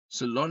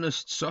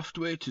Salonist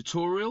software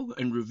tutorial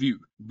and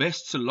review.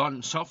 Best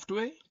Salon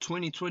software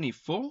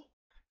 2024.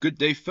 Good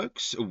day,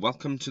 folks.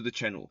 Welcome to the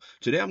channel.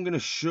 Today I'm going to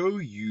show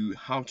you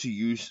how to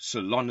use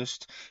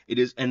Salonist. It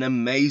is an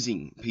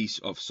amazing piece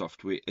of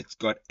software. It's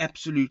got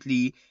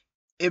absolutely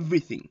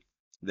everything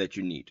that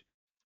you need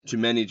to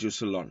manage your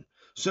salon.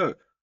 So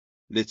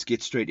let's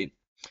get straight in.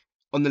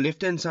 On the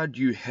left hand side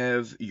you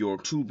have your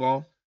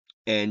toolbar,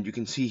 and you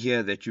can see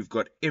here that you've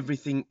got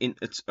everything in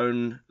its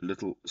own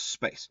little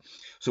space.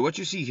 So what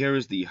you see here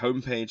is the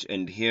home page,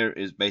 and here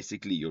is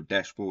basically your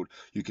dashboard.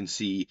 You can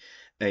see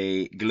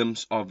a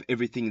glimpse of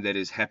everything that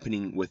is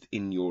happening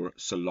within your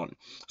salon.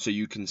 So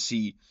you can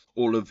see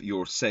all of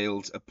your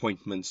sales,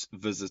 appointments,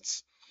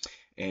 visits,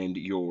 and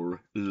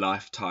your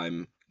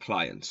lifetime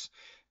clients.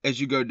 As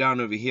you go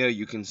down over here,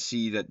 you can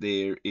see that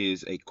there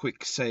is a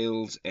quick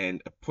sales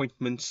and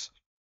appointments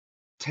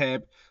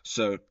tab,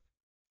 so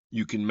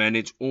you can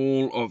manage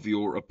all of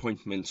your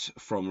appointments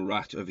from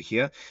right over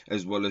here,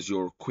 as well as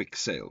your quick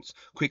sales.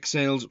 Quick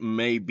sales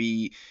may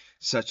be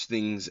such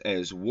things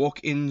as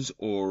walk-ins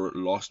or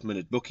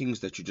last-minute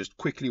bookings that you just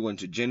quickly want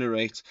to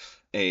generate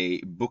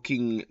a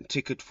booking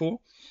ticket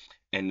for,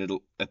 and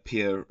it'll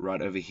appear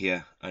right over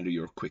here under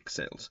your quick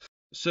sales.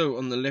 So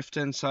on the left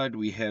hand side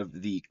we have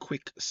the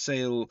quick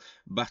sale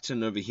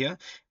button over here,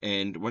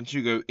 and once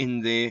you go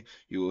in there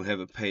you will have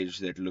a page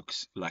that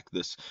looks like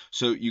this.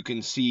 So you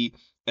can see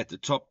at the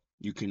top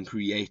you can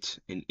create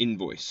an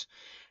invoice.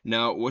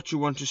 Now what you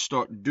want to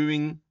start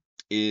doing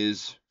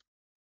is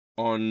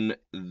on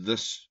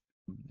this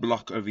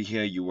block over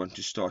here you want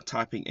to start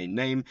typing a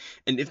name,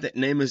 and if that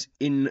name is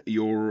in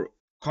your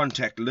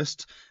contact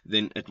list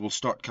then it will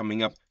start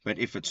coming up, but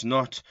if it's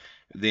not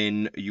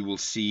then you will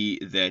see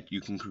that you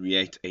can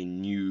create a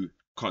new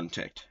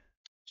contact.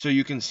 So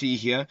you can see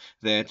here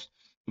that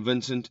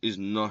Vincent is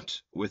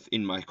not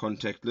within my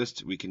contact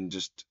list. We can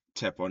just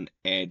tap on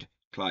add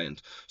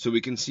client, so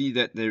we can see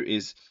that there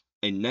is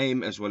a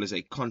name as well as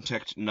a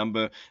contact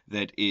number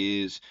that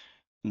is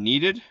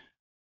needed.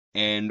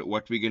 And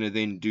what we're going to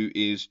then do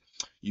is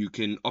you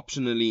can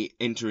optionally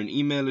enter an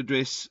email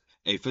address,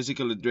 a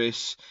physical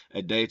address,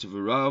 a date of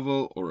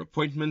arrival or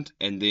appointment,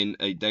 and then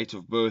a date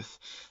of birth,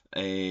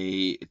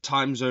 a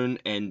time zone,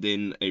 and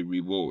then a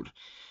reward.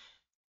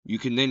 You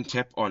can then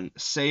tap on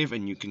save,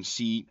 and you can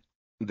see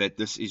that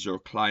this is your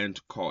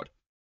client card.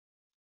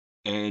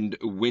 And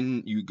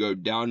when you go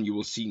down, you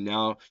will see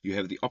now you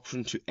have the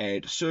option to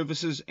add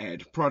services,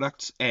 add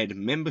products, add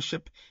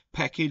membership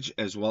package,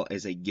 as well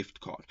as a gift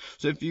card.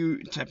 So if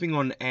you tapping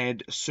on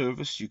add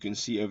service, you can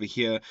see over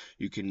here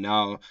you can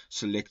now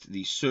select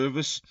the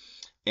service,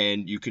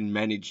 and you can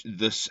manage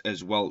this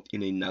as well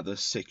in another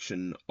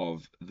section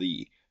of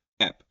the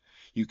app.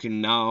 You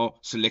can now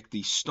select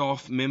the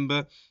staff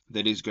member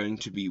that is going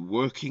to be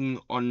working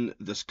on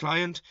this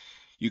client.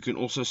 You can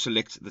also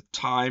select the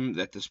time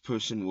that this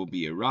person will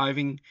be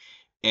arriving,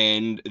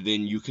 and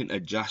then you can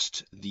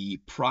adjust the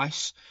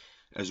price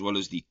as well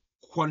as the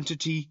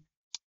quantity.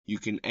 You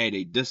can add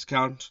a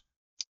discount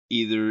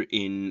either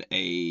in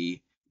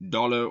a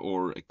dollar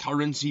or a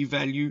currency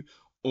value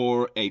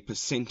or a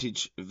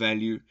percentage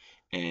value,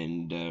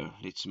 and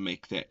let's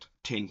make that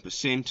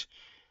 10%,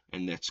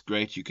 and that's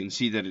great. You can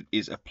see that it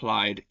is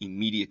applied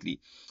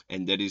immediately,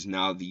 and that is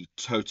now the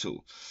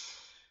total.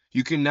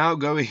 You can now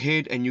go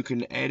ahead and you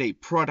can add a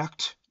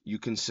product. You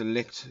can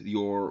select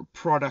your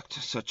product,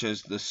 such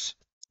as this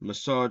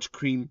massage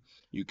cream.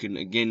 You can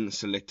again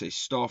select a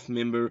staff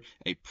member,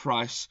 a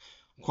price,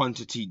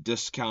 quantity,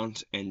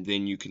 discount, and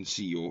then you can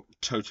see your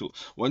total.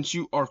 Once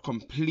you are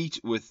complete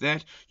with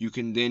that, you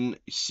can then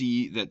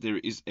see that there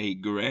is a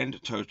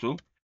grand total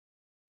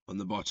on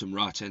the bottom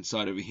right hand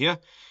side over here,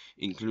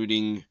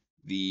 including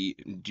the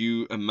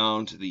due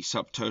amount, the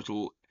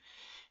subtotal.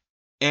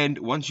 And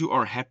once you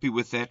are happy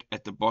with that,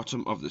 at the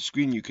bottom of the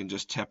screen you can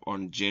just tap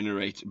on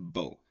generate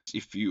bill.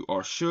 If you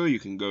are sure, you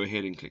can go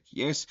ahead and click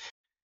yes.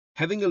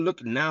 Having a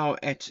look now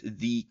at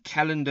the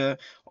calendar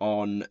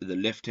on the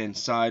left hand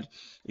side,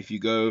 if you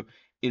go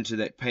into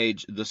that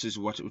page, this is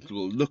what it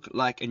will look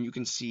like, and you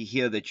can see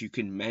here that you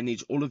can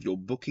manage all of your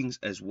bookings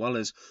as well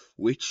as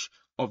which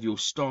of your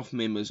staff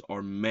members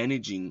are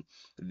managing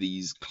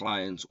these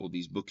clients or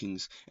these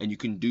bookings, and you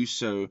can do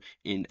so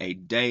in a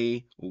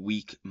day,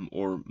 week,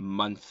 or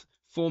month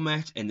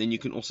format. And then you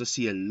can also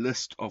see a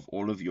list of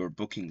all of your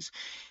bookings,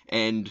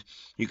 and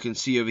you can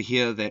see over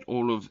here that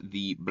all of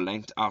the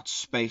blanked out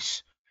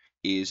space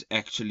is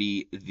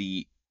actually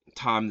the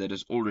time that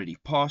has already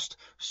passed.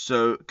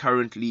 So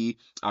currently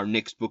our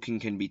next booking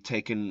can be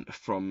taken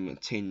from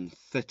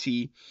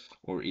 10:30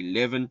 or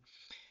 11,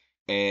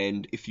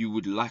 and if you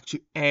would like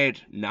to add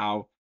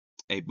now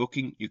a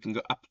booking, you can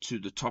go up to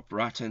the top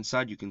right hand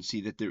side. You can see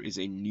that there is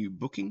a new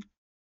booking.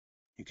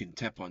 You can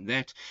tap on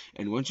that,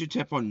 and once you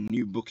tap on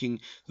new booking,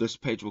 this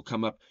page will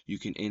come up. You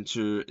can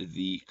enter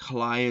the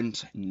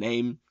client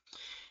name,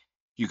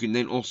 You can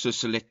then also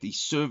select the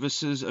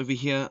services over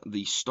here,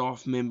 the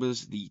staff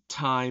members, the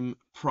time,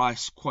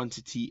 price,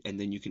 quantity, and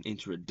then you can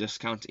enter a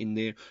discount in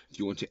there. If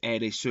you want to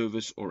add a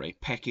service or a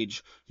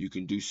package, you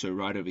can do so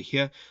right over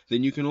here.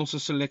 Then you can also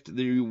select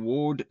the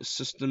reward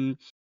system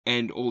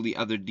and all the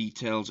other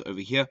details over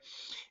here,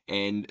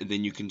 and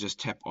then you can just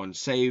tap on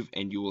save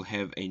and you will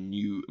have a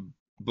new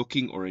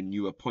booking or a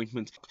new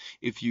appointment.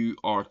 If you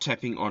are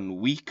tapping on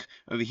week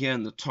over here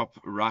in the top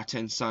right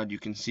hand side, you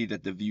can see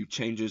that the view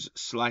changes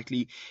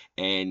slightly,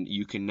 and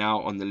you can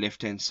now on the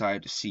left hand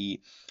side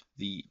see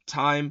the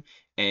time,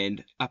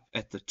 and up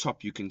at the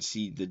top you can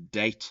see the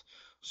date.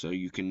 So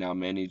you can now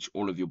manage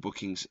all of your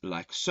bookings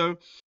like so.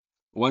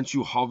 Once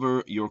you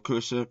hover your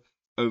cursor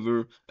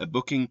over a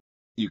booking,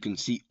 you can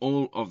see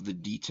all of the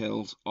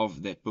details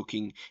of that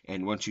booking,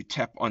 and once you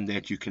tap on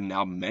that, you can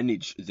now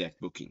manage that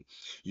booking.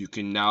 You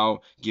can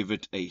now give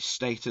it a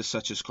status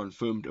such as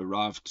confirmed,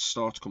 arrived,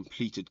 start,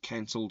 completed,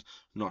 cancelled,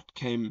 not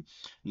came,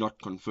 not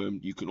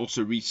confirmed. You can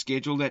also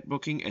reschedule that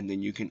booking, and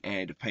then you can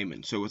add a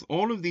payment. So with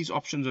all of these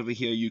options over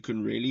here, you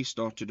can really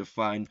start to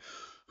define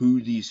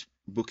who these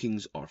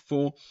bookings are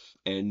for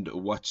and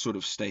what sort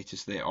of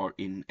status they are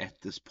in at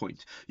this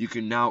point. You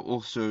can now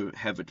also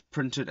have it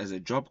printed as a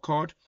job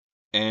card,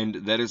 and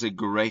that is a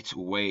great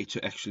way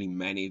to actually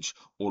manage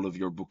all of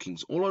your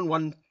bookings all on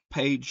one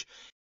page,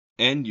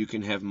 and you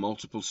can have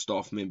multiple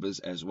staff members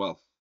as well.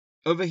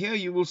 Over here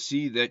you will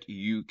see that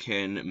you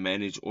can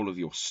manage all of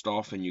your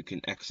staff, and you can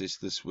access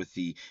this with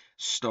the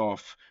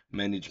staff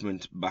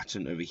management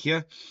button over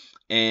here.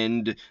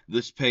 And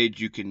this page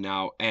you can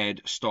now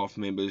add staff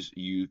members,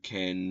 you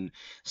can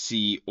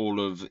see all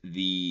of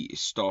the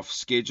staff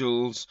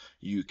schedules,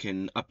 you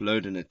can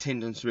upload an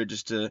attendance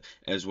register,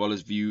 as well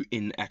as view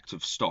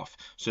inactive staff.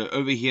 So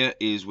over here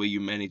is where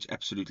you manage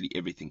absolutely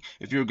everything.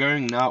 If you're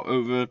going now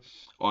over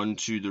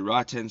onto the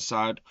right hand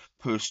side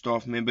per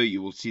staff member,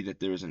 you will see that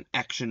there is an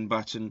action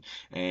button,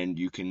 and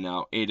you can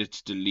now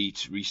edit,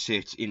 delete,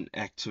 reset,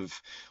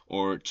 inactive,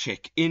 or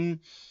check in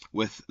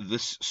with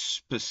this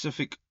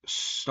specific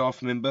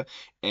staff member,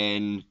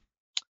 and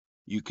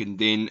you can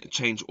then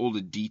change all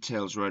the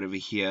details right over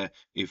here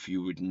if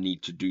you would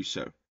need to do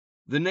so.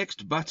 The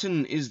next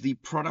button is the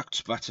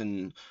product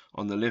button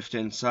on the left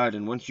hand side,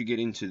 and once you get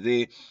into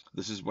there,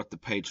 this is what the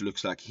page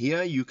looks like.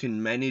 Here you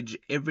can manage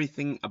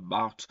everything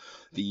about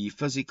the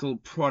physical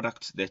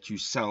product that you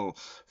sell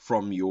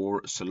from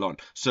your salon.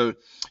 So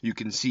you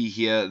can see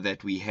here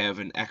that we have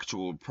an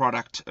actual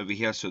product over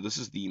here. So this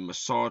is the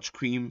massage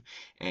cream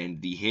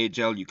and the hair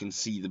gel. You can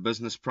see the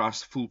business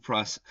price, full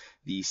price,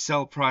 the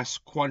sell price,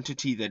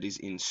 quantity that is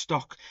in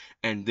stock,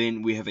 and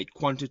then we have a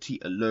quantity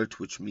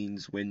alert, which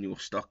means when your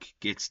stock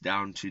gets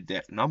down to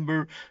that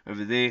number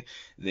over there,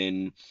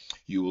 then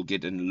you will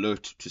get an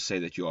alert to say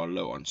that you are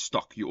low on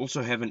stock. You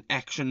also have an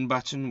action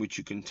button which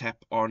you can tap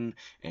on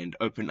and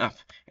open up,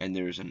 and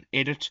there is an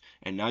edit,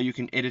 and now you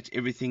can edit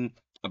everything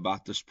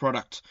about this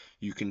product.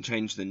 You can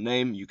change the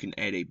name, you can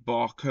add a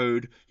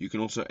barcode, you can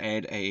also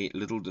add a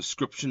little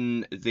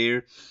description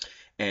there,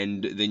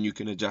 and then you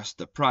can adjust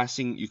the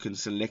pricing. You can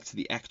select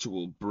the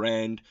actual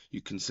brand,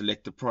 you can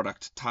select the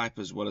product type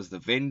as well as the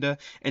vendor,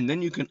 and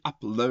then you can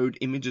upload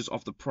images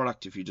of the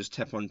product if you just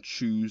tap on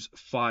choose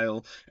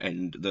file,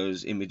 and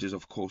those images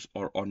of course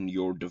are on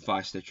your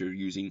device that you're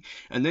using.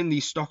 And then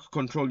the stock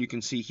control, you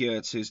can see here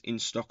it says in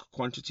stock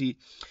quantity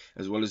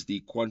as well as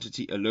the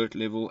quantity alert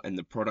level, and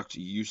the product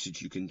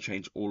usage. You can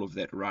change all of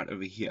that right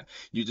over here.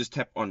 You just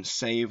tap on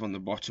save on the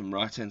bottom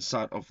right hand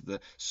side of the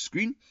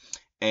screen,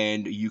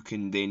 and you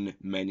can then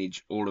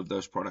manage all of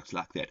those products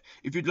like that.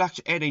 If you'd like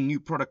to add a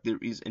new product, there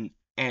is an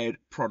add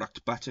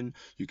product button.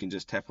 You can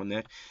just tap on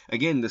that.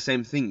 Again, the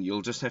same thing.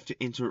 You'll just have to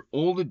enter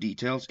all the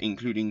details,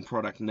 including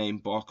product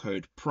name,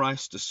 barcode,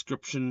 price,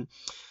 description,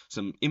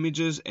 some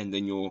images, and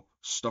then your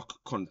stock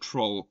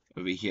control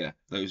over here,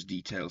 those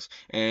details,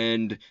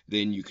 and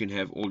then you can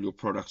have all your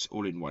products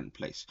all in one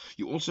place.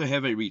 You also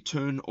have a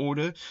return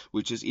order,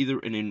 which is either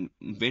an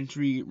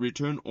inventory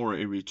return or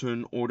a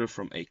return order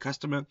from a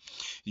customer.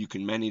 You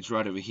can manage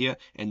right over here,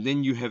 and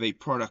then you have a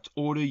product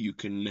order. You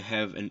can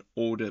have an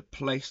order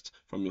placed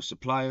from your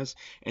suppliers,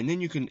 and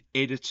then you can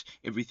edit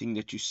everything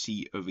that you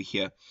see over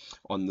here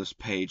on this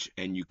page,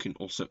 and you can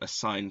also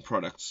assign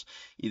products,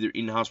 either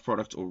in-house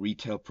products or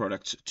retail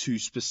products, to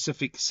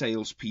specific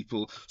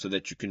salespeople so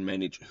that you can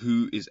manage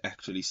who is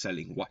actually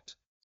selling what.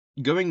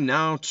 Going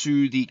now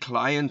to the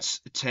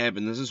clients tab,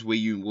 and this is where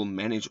you will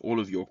manage all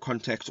of your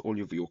contacts, all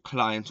of your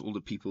clients, all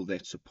the people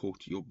that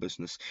support your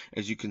business.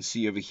 As you can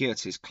see over here, it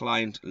says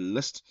client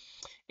list,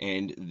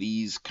 and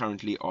these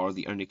currently are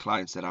the only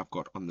clients that I've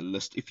got on the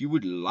list. If you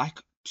would like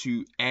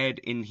to add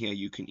in here,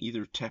 you can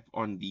either tap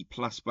on the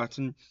plus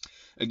button.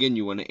 Again,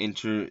 you want to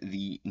enter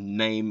the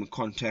name,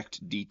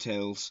 contact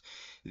details,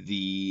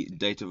 the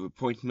date of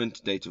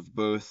appointment, date of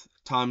birth,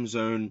 time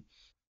zone,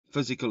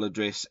 physical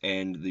address,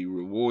 and the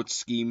reward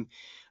scheme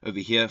over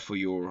here for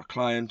your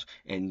client,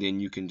 and then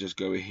you can just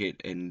go ahead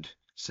and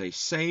say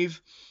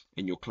save,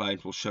 and your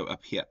client will show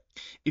up here.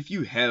 If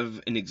you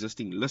have an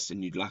existing list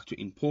and you'd like to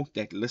import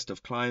that list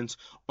of clients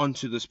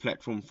onto this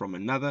platform from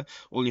another,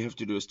 all you have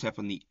to do is tap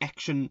on the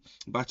action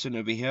button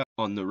over here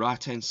on the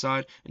right hand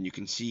side, and you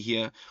can see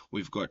here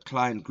we've got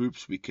client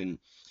groups. We can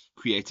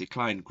create a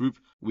client group.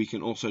 We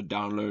can also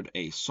download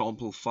a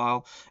sample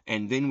file,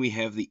 and then we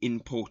have the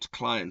import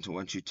client.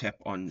 Once you tap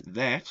on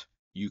that,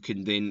 you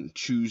can then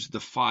choose the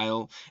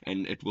file,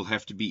 and it will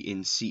have to be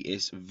in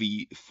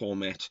CSV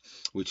format,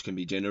 which can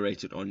be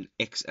generated on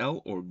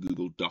Excel or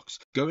Google Docs.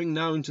 Going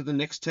now into the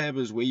next tab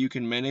is where you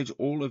can manage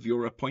all of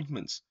your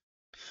appointments.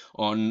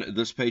 On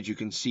this page, you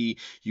can see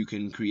you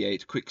can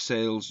create quick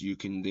sales. You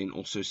can then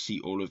also see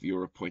all of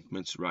your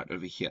appointments right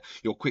over here.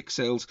 Your quick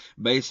sales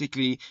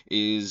basically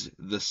is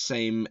the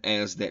same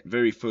as that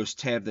very first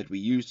tab that we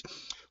used,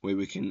 where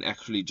we can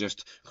actually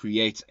just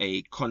create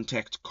a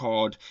contact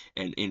card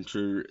and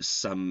enter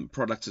some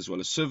products as well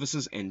as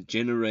services and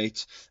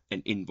generate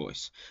an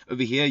invoice.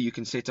 Over here, you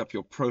can set up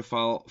your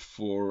profile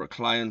for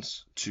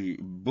clients to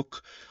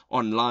book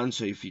online.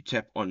 So if you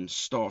tap on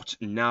start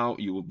now,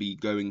 you will be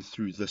going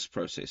through this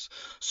process.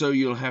 So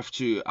you'll have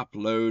to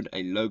upload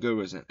a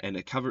logo and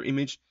a cover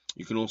image.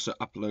 You can also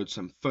upload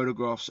some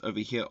photographs over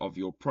here of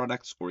your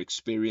products or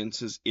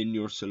experiences in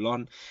your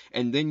salon,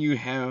 and then you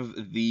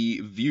have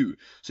the view.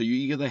 So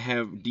you either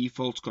have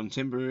default,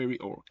 contemporary,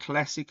 or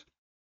classic,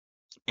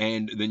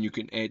 and then you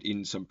can add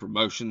in some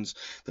promotions,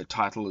 the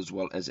title, as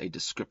well as a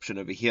description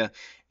over here,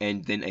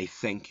 and then a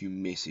thank you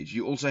message.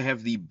 You also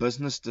have the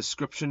business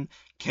description,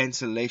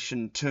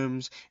 cancellation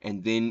terms,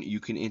 and then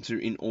you can enter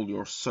in all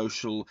your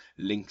social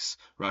links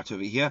right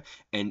over here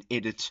and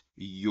edit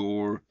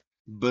your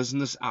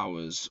business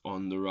hours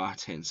on the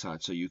right hand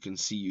side. So you can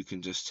see you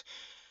can just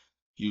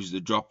use the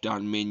drop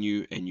down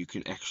menu and you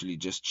can actually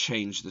just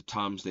change the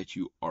times that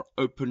you are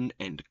open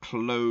and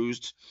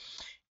closed.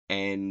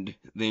 And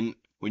then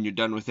when you're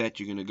done with that,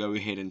 you're going to go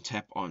ahead and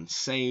tap on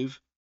save.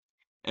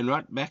 And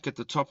right back at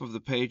the top of the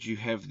page, you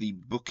have the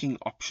booking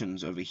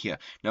options over here.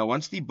 Now,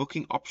 once the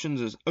booking options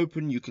is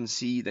open, you can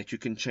see that you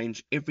can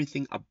change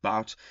everything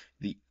about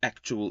the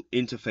actual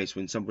interface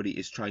when somebody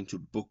is trying to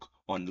book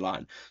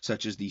online,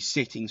 such as the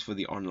settings for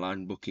the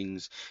online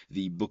bookings,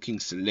 the booking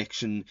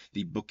selection,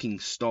 the booking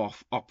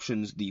staff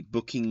options, the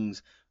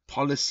bookings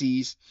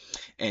policies,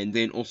 and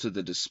then also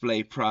the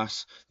display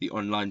price, the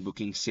online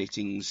booking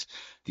settings,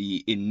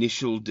 the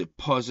initial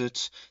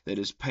deposit that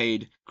is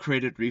paid,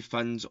 credit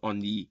refunds on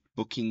the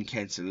booking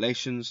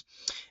cancellations,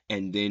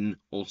 and then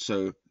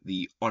also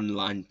the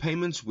online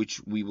payments,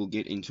 which we will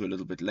get into a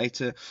little bit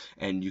later,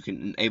 and you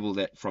can enable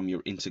that from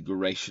your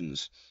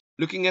integrations.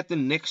 Looking at the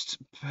next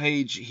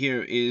page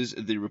here is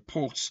the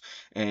reports,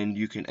 and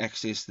you can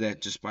access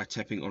that just by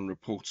tapping on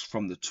reports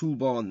from the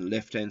toolbar on the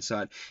left hand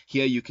side.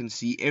 Here you can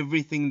see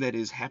everything that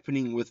is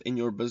happening within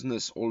your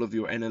business, all of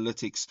your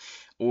analytics,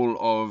 all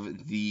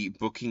of the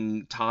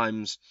booking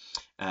times.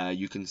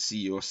 You can see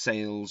your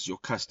sales, your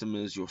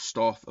customers, your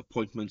staff,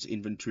 appointments,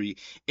 inventory.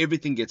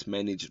 Everything gets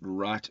managed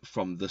right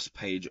from this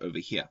page over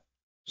here.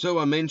 So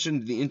I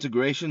mentioned the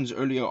integrations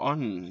earlier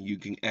on. You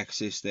can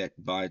access that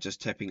by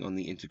just tapping on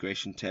the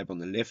integration tab on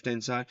the left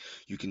hand side.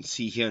 You can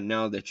see here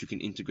now that you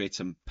can integrate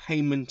some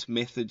payment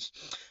methods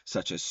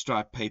such as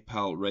Stripe,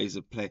 PayPal,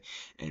 Razorpay,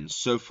 and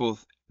so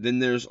forth. Then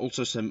there's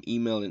also some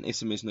email and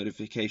SMS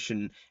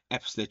notification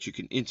apps that you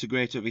can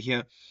integrate over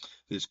here.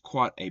 There's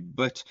quite a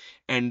bit.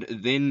 And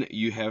then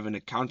you have an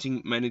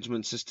accounting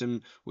management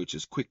system, which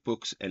is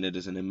QuickBooks, and it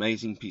is an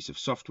amazing piece of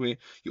software.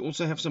 You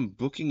also have some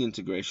booking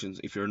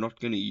integrations if you're not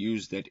going to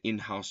use that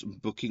in-house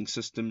booking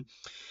system,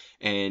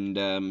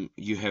 and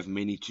you have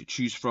many to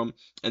choose from.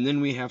 And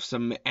then we have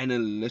some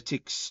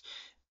analytics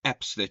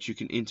apps that you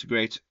can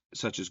integrate,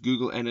 such as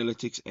Google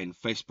Analytics and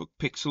Facebook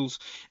Pixels.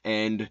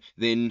 And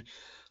then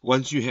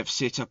once you have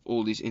set up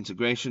all these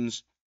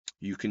integrations,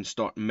 you can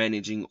start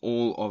managing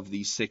all of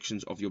these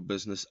sections of your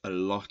business a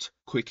lot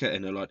quicker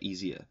and a lot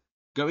easier.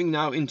 Going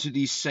now into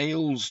the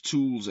sales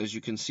tools, as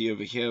you can see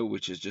over here,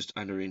 which is just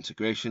under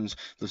integrations.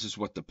 This is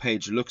what the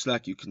page looks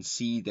like. You can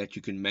see that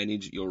you can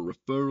manage your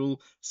referral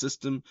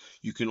system.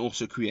 You can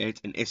also create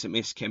an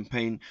SMS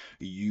campaign.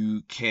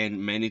 You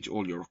can manage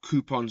all your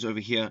coupons over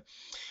here.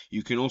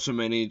 You can also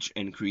manage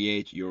and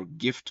create your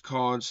gift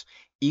cards,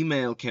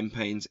 email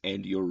campaigns,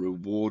 and your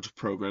reward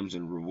programs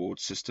and reward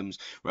systems.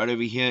 Right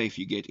over here, if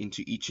you get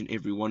into each and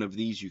every one of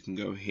these, you can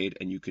go ahead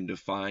and you can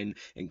define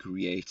and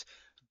create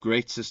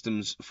great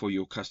systems for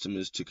your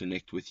customers to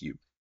connect with you.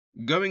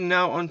 Going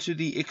now onto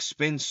the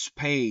expense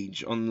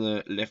page on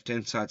the left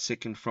hand side,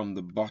 second from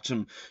the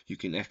bottom, you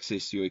can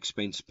access your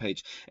expense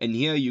page, and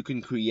here you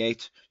can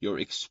create your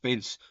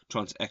expense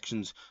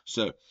transactions.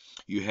 So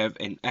you have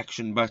an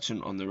action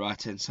button on the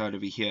right hand side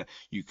over here.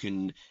 You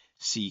can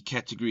see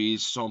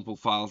categories, sample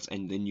files,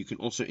 and then you can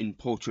also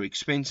import your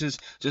expenses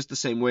just the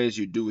same way as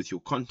you do with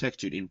your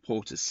contact. You'd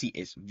import a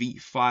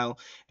CSV file,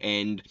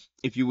 and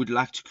if you would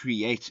like to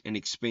create an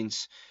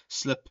expense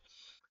slip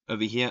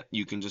over here,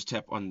 you can just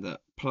tap on the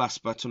plus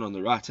button on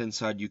the right hand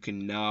side. You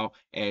can now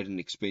add an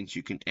expense.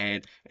 You can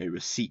add a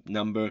receipt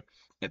number,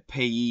 a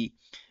payee,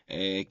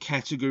 a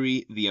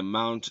category, the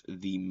amount,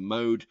 the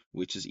mode,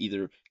 which is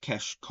either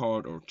cash,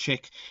 card, or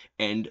check,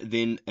 and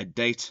then a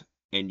date,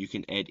 and you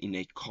can add in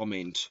a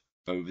comment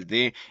over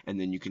there, and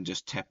then you can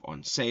just tap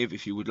on save.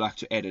 If you would like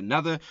to add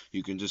another,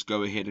 you can just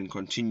go ahead and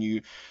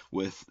continue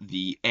with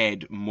the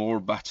add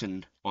more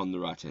button on the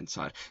right hand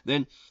side.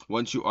 Then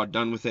once you are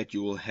done with that,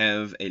 you will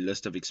have a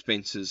list of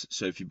expenses.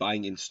 So if you're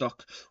buying in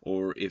stock,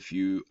 or if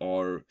you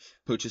are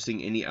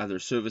purchasing any other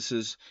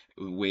services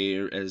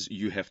whereas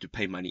you have to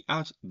pay money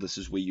out, this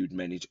is where you'd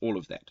manage all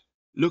of that.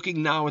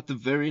 Looking now at the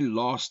very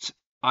last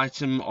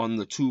item on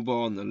the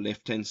toolbar on the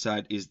left hand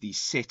side is the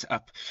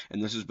setup,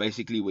 and this is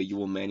basically where you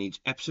will manage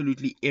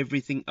absolutely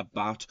everything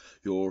about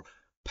your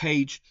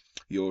page,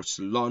 your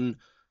salon,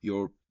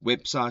 your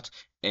website,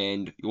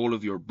 and all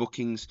of your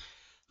bookings.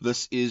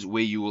 This is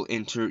where you will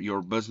enter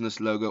your business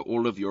logo,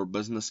 all of your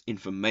business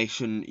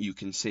information. You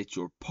can set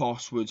your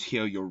passwords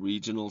here, your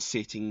regional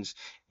settings,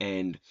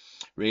 and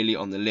really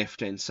on the left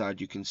hand side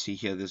you can see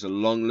here there's a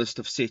long list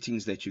of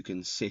settings that you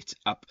can set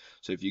up.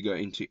 So if you go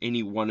into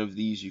any one of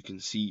these, you can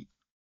see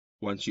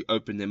once you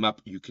open them up,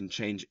 you can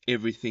change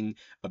everything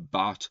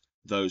about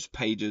those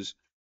pages.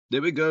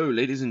 There we go,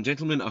 ladies and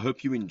gentlemen. I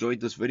hope you enjoyed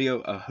this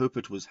video. I hope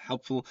it was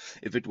helpful.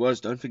 If it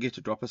was, don't forget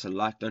to drop us a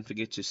like. Don't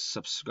forget to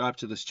subscribe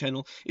to this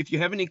channel. If you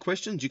have any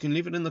questions, you can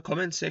leave it in the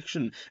comment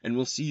section, and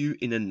we'll see you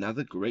in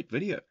another great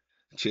video.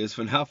 Cheers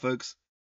for now, folks.